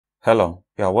Hello,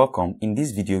 you are welcome. In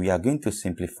this video, we are going to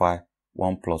simplify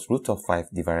 1 plus root of 5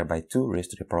 divided by 2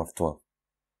 raised to the power of 12.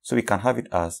 So we can have it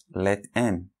as let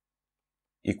m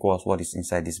equals what is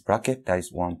inside this bracket, that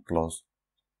is 1 plus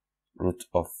root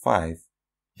of 5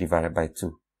 divided by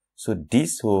 2. So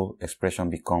this whole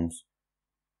expression becomes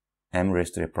m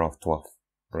raised to the power of 12,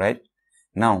 right?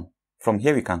 Now, from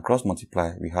here we can cross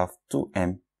multiply. We have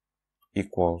 2m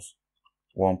equals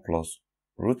 1 plus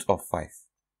root of 5.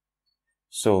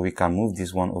 So we can move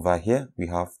this one over here. We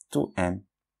have 2m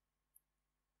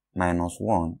minus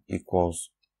 1 equals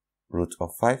root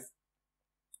of 5.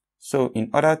 So in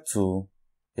order to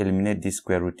eliminate this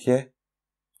square root here,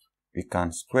 we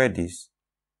can square this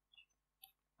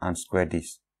and square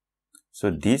this. So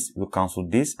this will cancel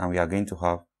this and we are going to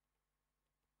have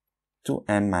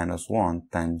 2m minus 1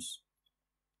 times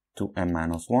 2m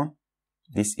minus 1.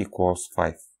 This equals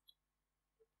 5.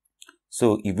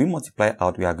 So if we multiply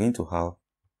out, we are going to have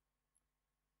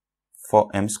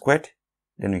 4m squared,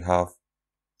 then we have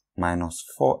minus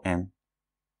 4m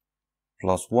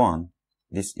plus 1,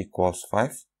 this equals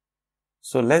 5.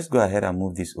 So let's go ahead and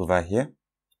move this over here.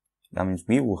 That means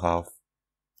we will have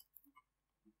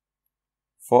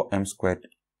 4m squared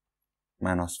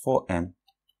minus 4m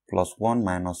plus 1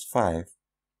 minus 5,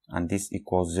 and this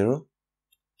equals 0.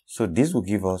 So this will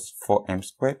give us 4m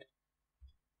squared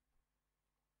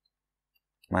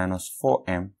minus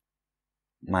 4m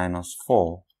minus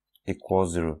 4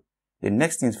 equals 0. The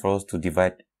next thing is for us to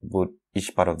divide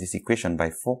each part of this equation by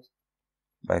 4.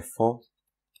 By 4,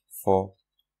 4,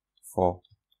 4,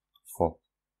 4.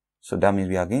 So that means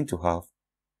we are going to have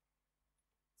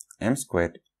m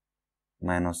squared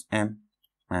minus m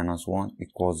minus 1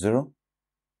 equals 0.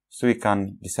 So we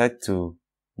can decide to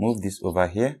move this over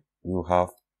here. We will have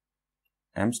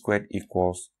m squared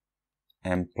equals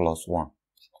m plus 1.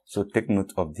 So take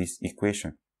note of this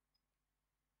equation.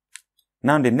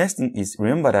 Now the next thing is,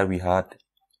 remember that we had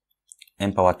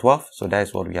m power 12, so that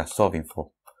is what we are solving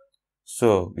for.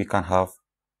 So we can have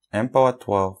m power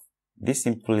 12, this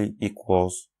simply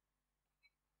equals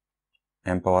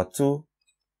m power 2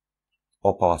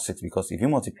 or power 6, because if you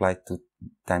multiply 2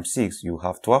 times 6, you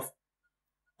have 12.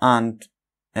 And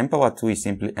m power 2 is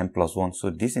simply m plus 1,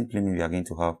 so this simply means we are going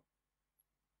to have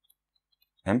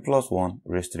m plus 1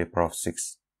 raised to the power of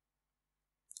 6.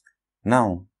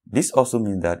 Now, this also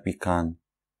means that we can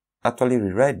actually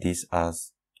rewrite this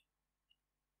as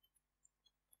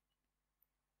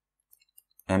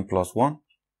m plus 1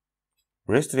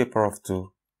 raised to the power of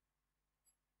 2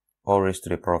 or raised to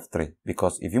the power of 3.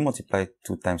 Because if you multiply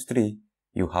 2 times 3,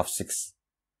 you have 6.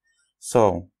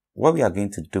 So, what we are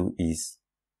going to do is,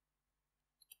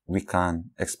 we can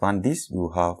expand this. We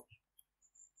will have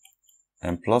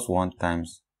m plus 1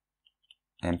 times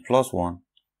m plus 1.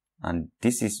 And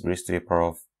this is raised to the power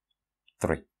of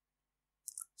 3.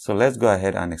 So let's go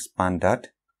ahead and expand that.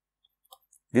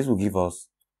 This will give us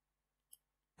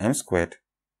m squared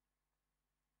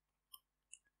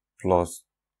plus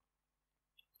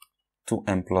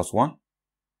 2m plus 1.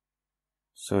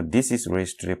 So this is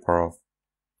raised to the power of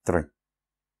 3.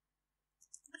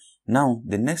 Now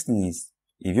the next thing is,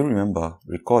 if you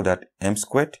recall that m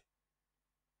squared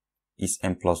is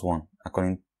m plus 1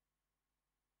 according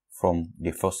from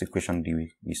the first equation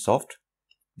we solved,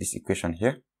 this equation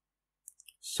here.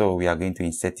 So we are going to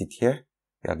insert it here.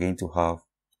 We are going to have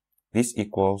this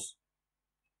equals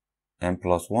m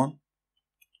plus 1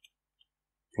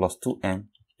 plus 2m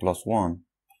plus 1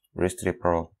 raised to the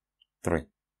power of 3.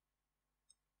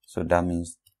 So that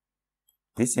means,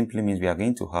 this simply means we are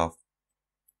going to have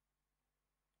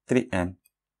 3m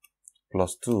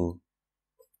plus 2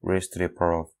 raised to the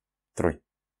power of 3.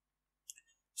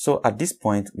 So at this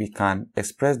point, we can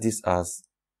express this as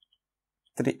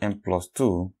 3m plus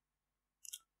 2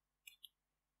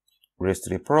 raised to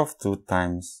the power of 2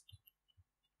 times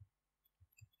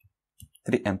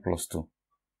 3m plus 2.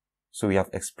 So we have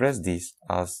expressed this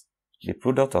as the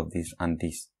product of this and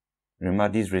this. Remember,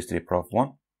 this raised to the power of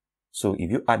 1. So if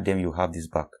you add them, you have this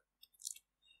back.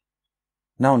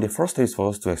 Now the first step is for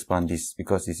us to expand this,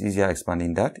 because it's easier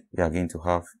expanding that. We are going to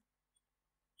have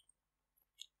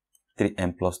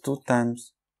 3m plus 2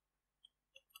 times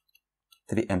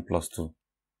 3m plus 2.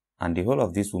 And the whole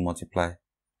of this will multiply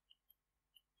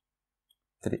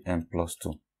 3m plus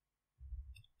 2.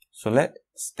 So let's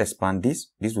expand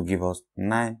this. This will give us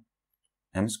 9m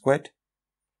squared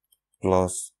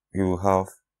plus, we will have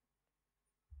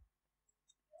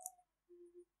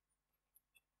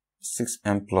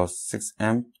 6m plus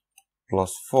 6m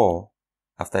plus 4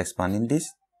 after expanding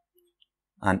this.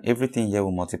 And everything here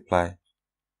will multiply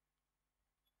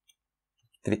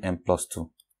 3m plus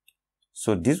 2.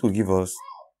 So this will give us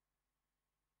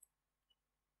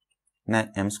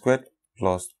 9m squared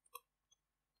plus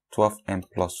 12m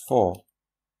plus 4,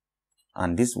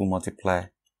 and this will multiply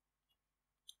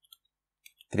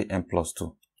 3m plus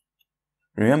 2.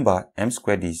 Remember, m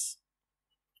squared is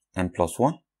m plus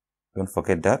 1. Don't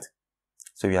forget that.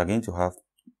 So we are going to have,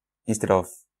 instead of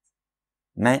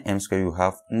 9m squared, we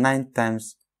have 9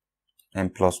 times m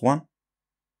plus 1.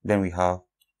 Then we have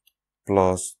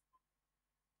plus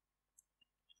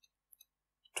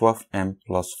 12m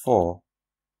plus 4.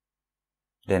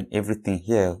 Then everything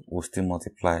here will still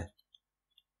multiply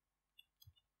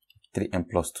 3m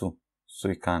plus 2. So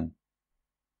we can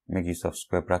make use of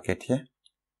square bracket here.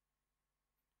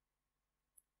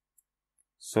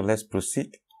 So let's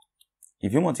proceed.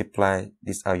 If you multiply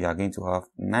this out, you are going to have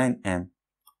 9m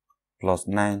plus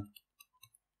 9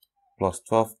 plus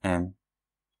 12m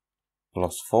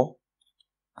plus 4,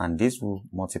 and this will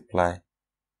multiply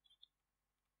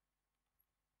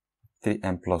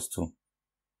 3m plus 2.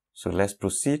 So let's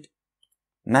proceed.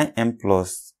 9m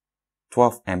plus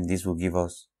 12m, this will give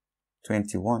us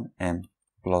 21m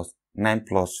plus 9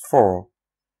 plus 4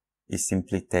 is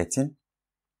simply 13.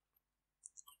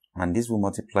 And this will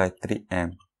multiply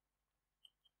 3m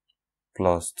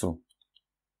plus 2.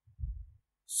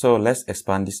 So let's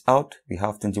expand this out. We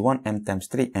have 21m times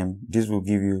 3m. This will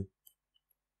give you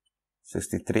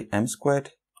 63m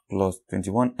squared plus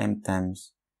 21m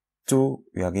times 2.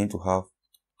 We are going to have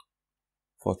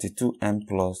 42m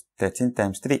plus 13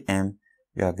 times 3m.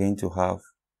 We are going to have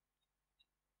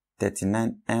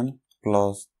 39m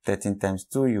plus 13 times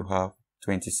 2. You have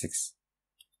 26.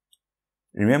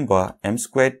 Remember, m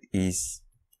squared is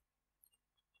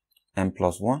m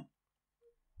plus 1.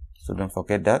 So don't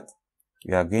forget that.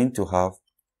 We are going to have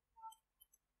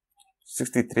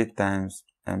 63 times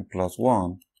m plus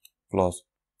 1 plus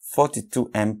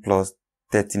 42m plus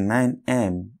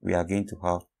 39m. We are going to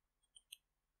have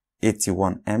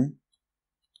 81m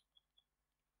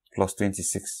plus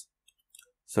 26.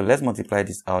 So let's multiply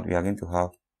this out. We are going to have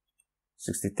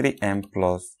 63m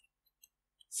plus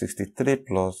 63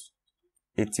 plus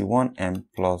 81m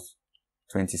plus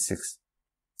 26.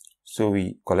 So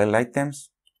we collect like terms.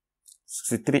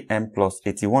 63m plus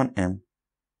 81m,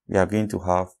 we are going to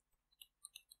have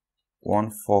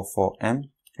 144m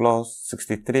plus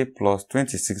 63 plus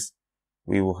 26,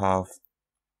 we will have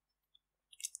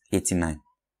 89.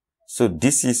 So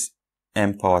this is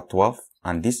m power 12,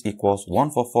 and this equals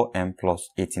 144m plus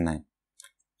 89.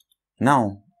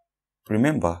 Now,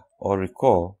 remember or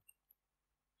recall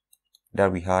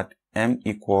that we had m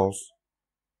equals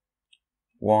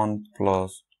 1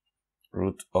 plus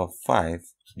root of 5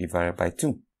 divided by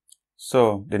 2.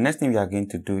 So the next thing we are going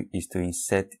to do is to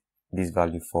insert this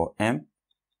value for m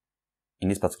in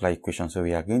this particular equation. So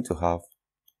we are going to have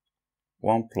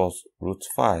 1 plus root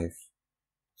 5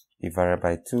 divided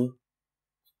by 2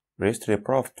 raised to the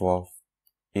power of 12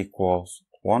 equals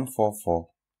 144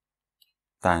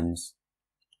 times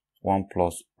 1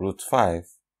 plus root 5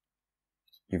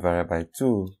 divided by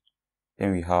 2.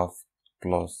 Then we have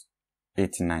plus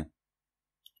 89.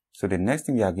 So the next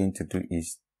thing we are going to do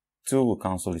is 2 will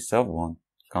cancel itself 1.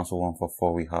 Cancel 1 for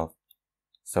 4, we have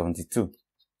 72.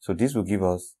 So this will give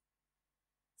us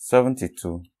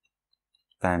 72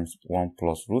 times 1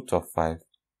 plus root of 5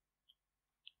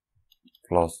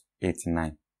 plus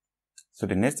 89. So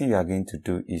the next thing we are going to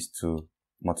do is to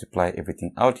multiply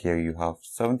everything out here. You have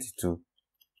 72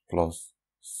 plus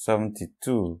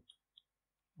 72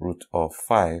 root of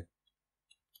 5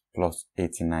 plus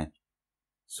 89.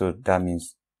 So that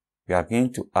means we are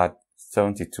going to add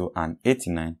 72 and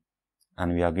 89,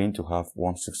 and we are going to have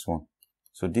 161.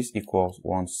 So this equals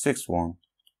 161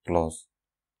 plus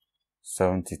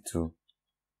 72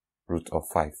 root of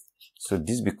 5. So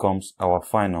this becomes our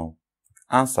final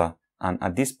answer. And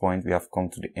at this point, we have come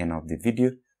to the end of the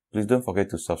video. Please don't forget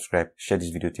to subscribe, share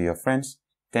this video to your friends.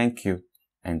 Thank you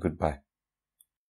and goodbye.